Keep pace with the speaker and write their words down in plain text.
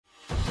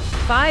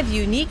5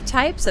 unique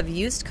types of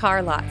used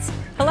car lots.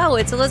 Hello,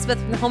 it's Elizabeth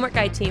from the Homework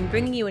Guide team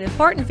bringing you an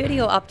important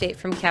video update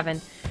from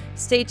Kevin.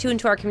 Stay tuned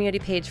to our community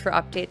page for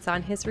updates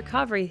on his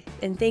recovery,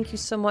 and thank you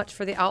so much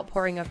for the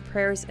outpouring of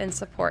prayers and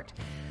support.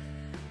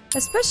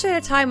 Especially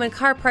at a time when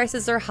car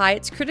prices are high,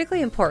 it's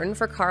critically important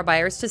for car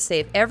buyers to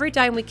save every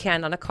dime we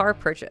can on a car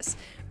purchase.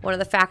 One of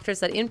the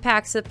factors that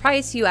impacts the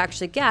price you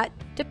actually get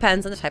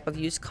depends on the type of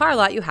used car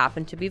lot you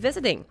happen to be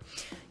visiting.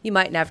 You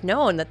might not have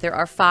known that there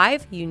are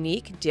 5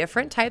 unique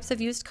different types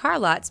of used car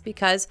lots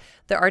because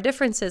there are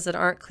differences that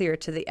aren't clear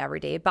to the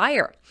everyday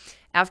buyer.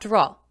 After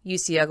all, you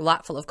see a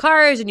lot full of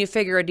cars and you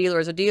figure a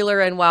dealer is a dealer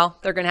and, well,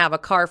 they're going to have a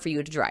car for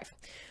you to drive.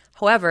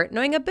 However,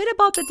 knowing a bit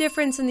about the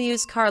difference in the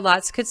used car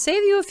lots could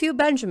save you a few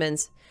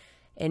Benjamins.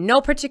 In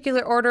no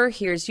particular order,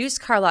 here's used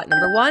car lot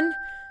number 1,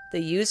 the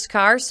used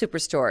car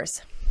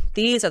superstores.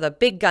 These are the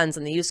big guns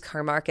in the used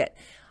car market.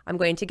 I'm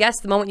going to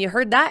guess the moment you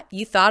heard that,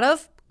 you thought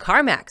of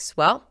CarMax.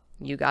 Well,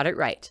 you got it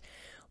right.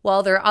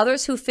 While there are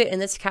others who fit in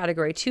this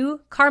category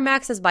too,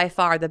 CarMax is by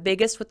far the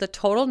biggest with the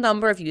total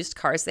number of used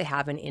cars they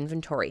have in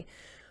inventory.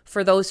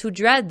 For those who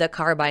dread the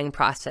car buying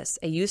process,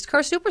 a used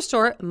car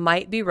superstore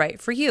might be right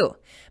for you.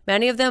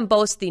 Many of them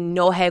boast the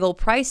no haggle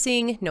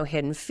pricing, no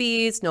hidden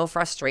fees, no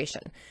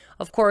frustration.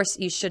 Of course,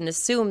 you shouldn't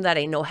assume that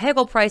a no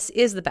haggle price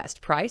is the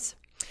best price.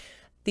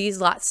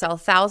 These lots sell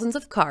thousands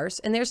of cars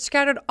and they're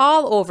scattered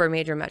all over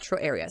major metro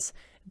areas.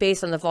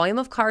 Based on the volume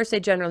of cars they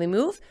generally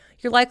move,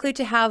 you're likely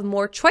to have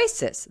more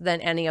choices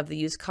than any of the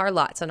used car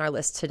lots on our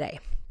list today.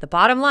 The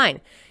bottom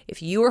line,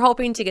 if you were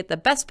hoping to get the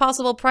best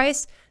possible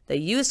price, the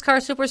used car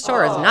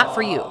superstore is not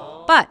for you.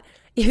 But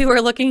if you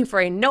are looking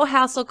for a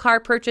no-hassle car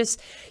purchase,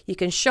 you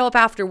can show up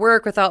after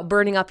work without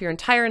burning up your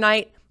entire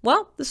night,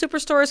 well, the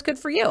superstore is good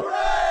for you.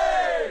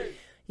 Hooray!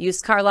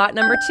 Used car lot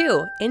number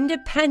 2,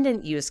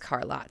 independent used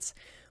car lots.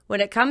 When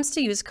it comes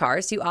to used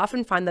cars, you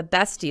often find the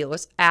best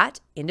dealers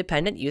at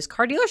independent used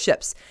car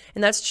dealerships.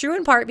 And that's true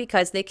in part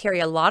because they carry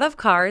a lot of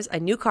cars a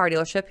new car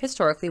dealership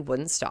historically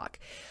wouldn't stock.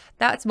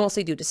 That's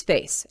mostly due to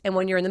space. And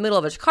when you're in the middle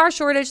of a car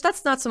shortage,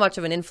 that's not so much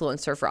of an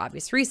influencer for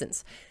obvious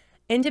reasons.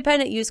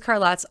 Independent used car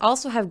lots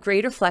also have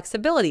greater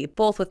flexibility,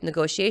 both with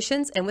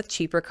negotiations and with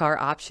cheaper car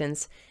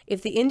options.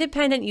 If the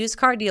independent used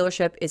car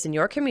dealership is in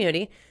your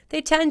community, they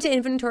tend to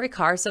inventory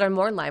cars that are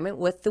more in alignment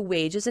with the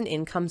wages and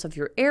incomes of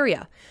your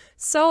area.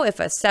 So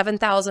if a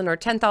 $7,000 or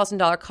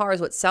 $10,000 car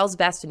is what sells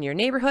best in your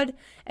neighborhood,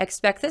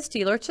 expect this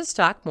dealer to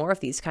stock more of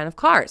these kind of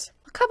cars.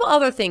 A couple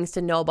other things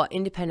to know about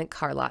independent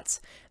car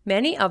lots.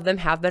 Many of them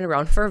have been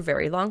around for a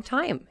very long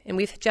time, and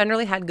we've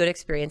generally had good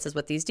experiences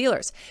with these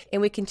dealers,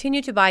 and we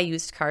continue to buy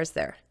used cars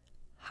there.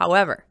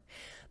 However,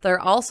 there are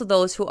also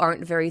those who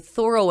aren't very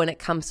thorough when it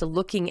comes to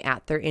looking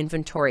at their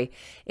inventory.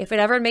 If it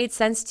ever made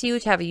sense to you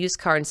to have a used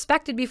car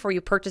inspected before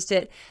you purchased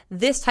it,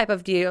 this type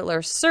of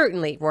dealer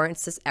certainly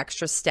warrants this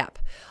extra step.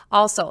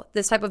 Also,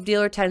 this type of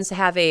dealer tends to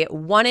have a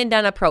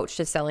one-and-done approach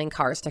to selling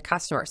cars to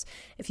customers.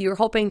 If you're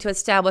hoping to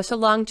establish a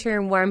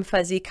long-term, warm,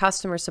 fuzzy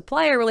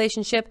customer-supplier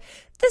relationship,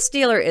 this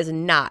dealer is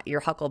not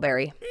your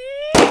huckleberry.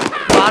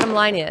 Bottom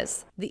line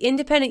is, the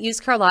independent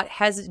used car lot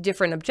has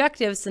different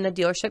objectives than a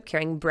dealership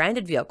carrying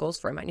branded vehicles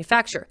for a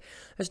manufacturer.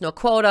 There's no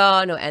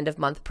quota, no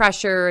end-of-month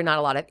pressure, not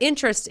a lot of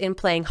interest in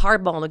playing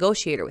hardball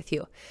negotiator with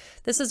you.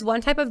 This is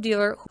one type of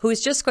dealer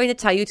who's just going to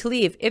tell you to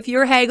leave if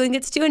your haggling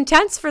gets too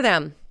intense for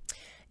them.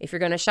 If you're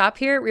going to shop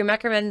here, we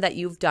recommend that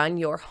you've done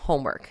your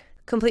homework.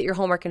 Complete your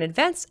homework in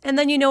advance, and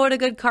then you know what a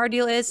good car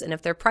deal is, and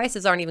if their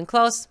prices aren't even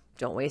close,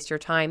 don't waste your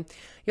time.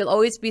 You'll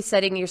always be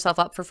setting yourself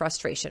up for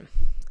frustration.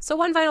 So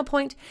one final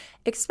point,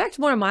 expect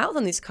more miles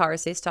on these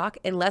cars they stock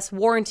and less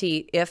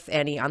warranty, if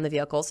any, on the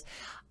vehicles.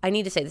 I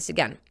need to say this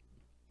again.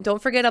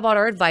 Don't forget about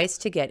our advice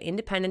to get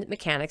independent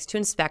mechanics to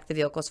inspect the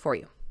vehicles for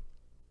you.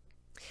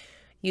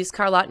 Used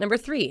car lot number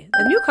 3,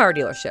 the new car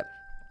dealership.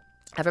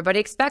 Everybody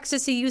expects to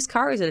see used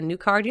cars at a new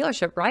car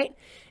dealership, right?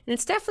 And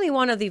it's definitely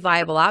one of the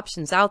viable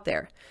options out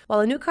there.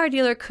 While a new car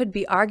dealer could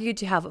be argued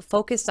to have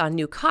focused on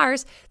new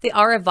cars, they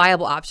are a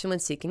viable option when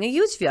seeking a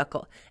used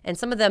vehicle. And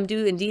some of them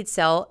do indeed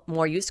sell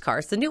more used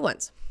cars than new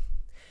ones.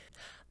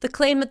 The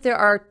claim that there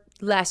are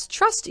less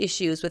trust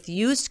issues with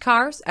used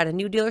cars at a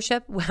new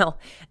dealership, well,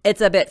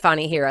 it's a bit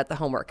funny here at the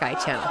Homework Guide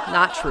channel.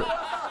 Not true.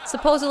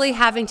 Supposedly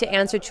having to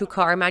answer to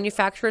car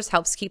manufacturers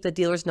helps keep the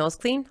dealer's nose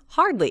clean?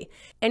 Hardly.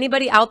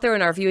 Anybody out there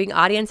in our viewing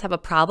audience have a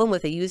problem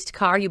with a used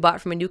car you bought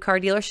from a new car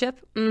dealership?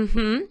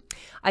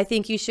 I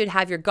think you should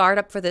have your guard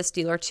up for this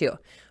dealer too.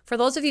 For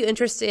those of you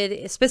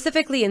interested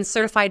specifically in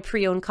certified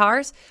pre-owned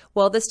cars,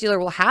 well, this dealer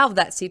will have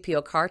that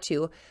CPO car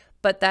too,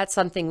 but that's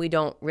something we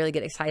don't really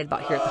get excited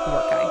about here at the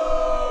Homework Guide.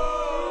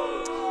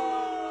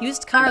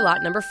 Used car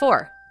lot number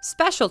 4,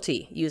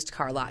 specialty used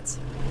car lots.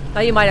 Now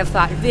you might have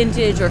thought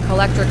vintage or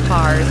collector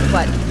cars,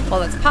 but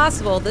while it's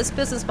possible, this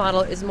business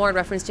model is more in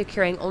reference to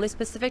carrying only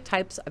specific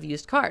types of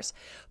used cars.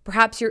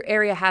 Perhaps your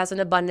area has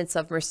an abundance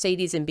of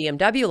Mercedes and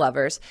BMW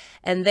lovers,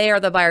 and they are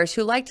the buyers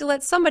who like to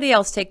let somebody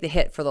else take the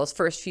hit for those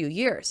first few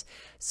years.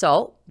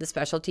 So the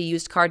specialty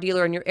used car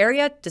dealer in your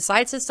area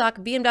decides to stock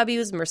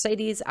BMWs,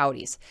 Mercedes,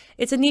 Audis.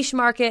 It's a niche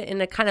market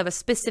and a kind of a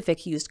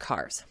specific used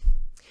cars.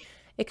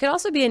 It could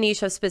also be a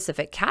niche of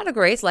specific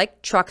categories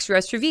like trucks or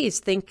SUVs.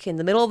 Think in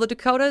the middle of the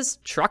Dakotas,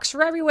 trucks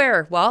are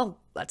everywhere. Well,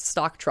 let's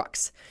stock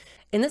trucks.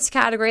 In this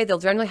category, they'll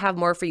generally have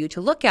more for you to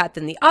look at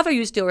than the other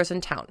used dealers in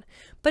town.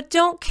 But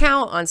don't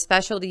count on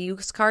specialty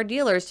used car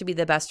dealers to be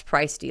the best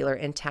price dealer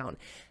in town.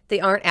 They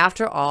aren't,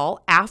 after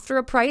all, after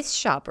a price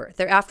shopper.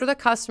 They're after the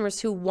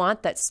customers who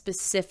want that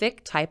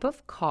specific type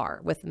of car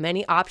with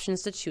many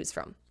options to choose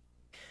from.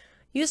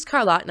 Used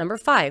car lot number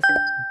 5,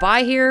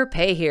 buy here,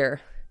 pay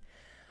here.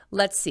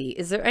 Let's see,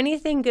 is there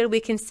anything good we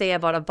can say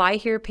about a buy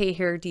here, pay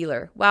here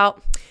dealer? Well,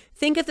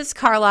 think of this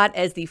car lot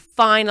as the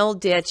final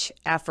ditch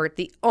effort,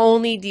 the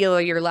only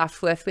dealer you're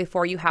left with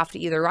before you have to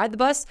either ride the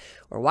bus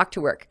or walk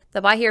to work. The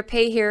buy here,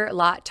 pay here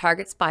lot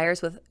targets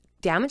buyers with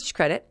damaged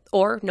credit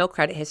or no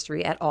credit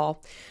history at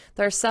all.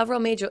 There are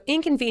several major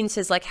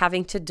inconveniences like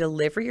having to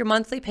deliver your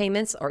monthly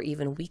payments or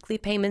even weekly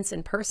payments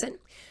in person.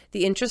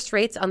 The interest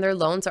rates on their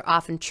loans are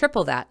often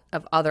triple that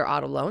of other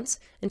auto loans.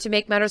 And to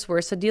make matters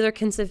worse, a dealer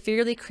can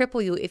severely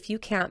cripple you if you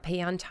can't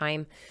pay on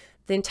time.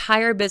 The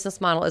entire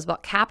business model is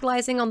about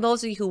capitalizing on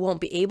those of you who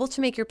won't be able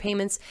to make your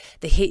payments.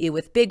 They hit you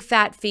with big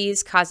fat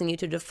fees, causing you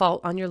to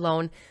default on your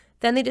loan.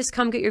 Then they just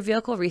come get your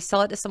vehicle,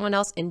 resell it to someone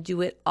else, and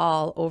do it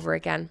all over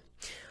again.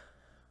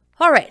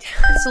 All right,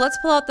 so let's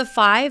pull out the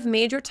 5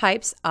 major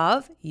types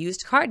of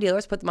used car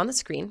dealers, put them on the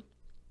screen,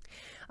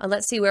 and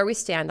let's see where we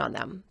stand on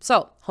them.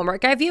 So,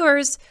 Homework Guy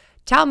viewers,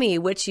 tell me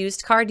which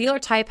used car dealer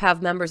type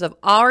have members of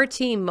our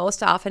team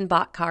most often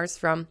bought cars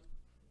from.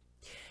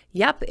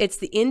 Yep, it's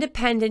the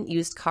independent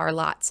used car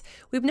lots.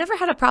 We've never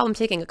had a problem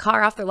taking a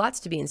car off their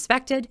lots to be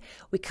inspected.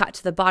 We cut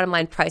to the bottom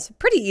line price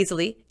pretty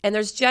easily, and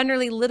there's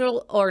generally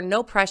little or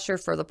no pressure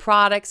for the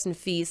products and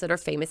fees that are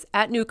famous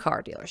at new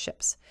car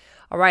dealerships.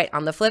 All right,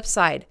 on the flip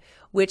side,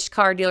 which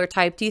car dealer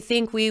type do you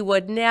think we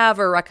would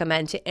never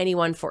recommend to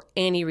anyone for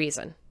any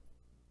reason?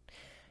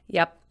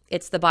 Yep,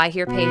 it's the buy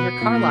here, pay here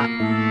car lot.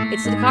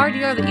 It's the car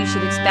dealer that you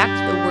should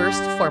expect the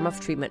worst form of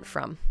treatment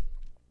from.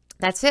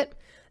 That's it.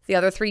 The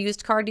other 3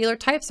 used car dealer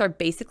types are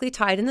basically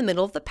tied in the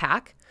middle of the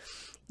pack.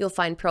 You'll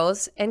find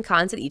pros and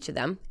cons at each of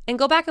them, and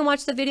go back and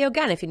watch the video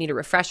again if you need a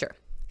refresher.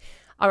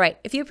 All right,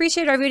 if you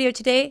appreciate our video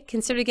today,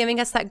 consider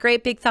giving us that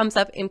great big thumbs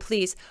up, and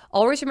please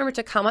always remember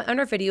to comment on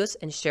our videos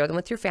and share them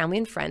with your family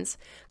and friends.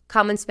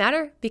 Comments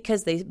matter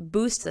because they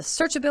boost the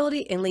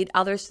searchability and lead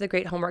others to the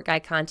great Homework Guy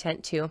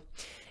content too.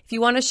 If you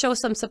want to show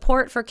some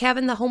support for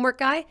Kevin, the Homework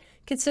Guy,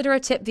 consider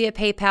a tip via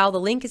PayPal. The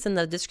link is in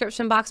the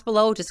description box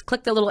below. Just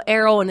click the little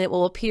arrow and it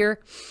will appear.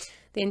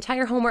 The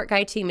entire Homework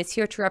Guy team is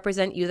here to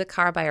represent you, the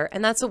car buyer,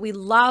 and that's what we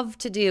love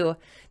to do.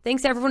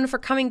 Thanks everyone for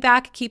coming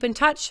back. Keep in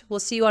touch. We'll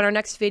see you on our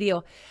next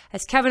video.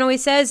 As Kevin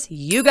always says,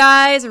 you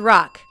guys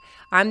rock.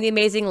 I'm the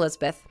amazing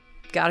Elizabeth.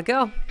 Gotta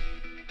go.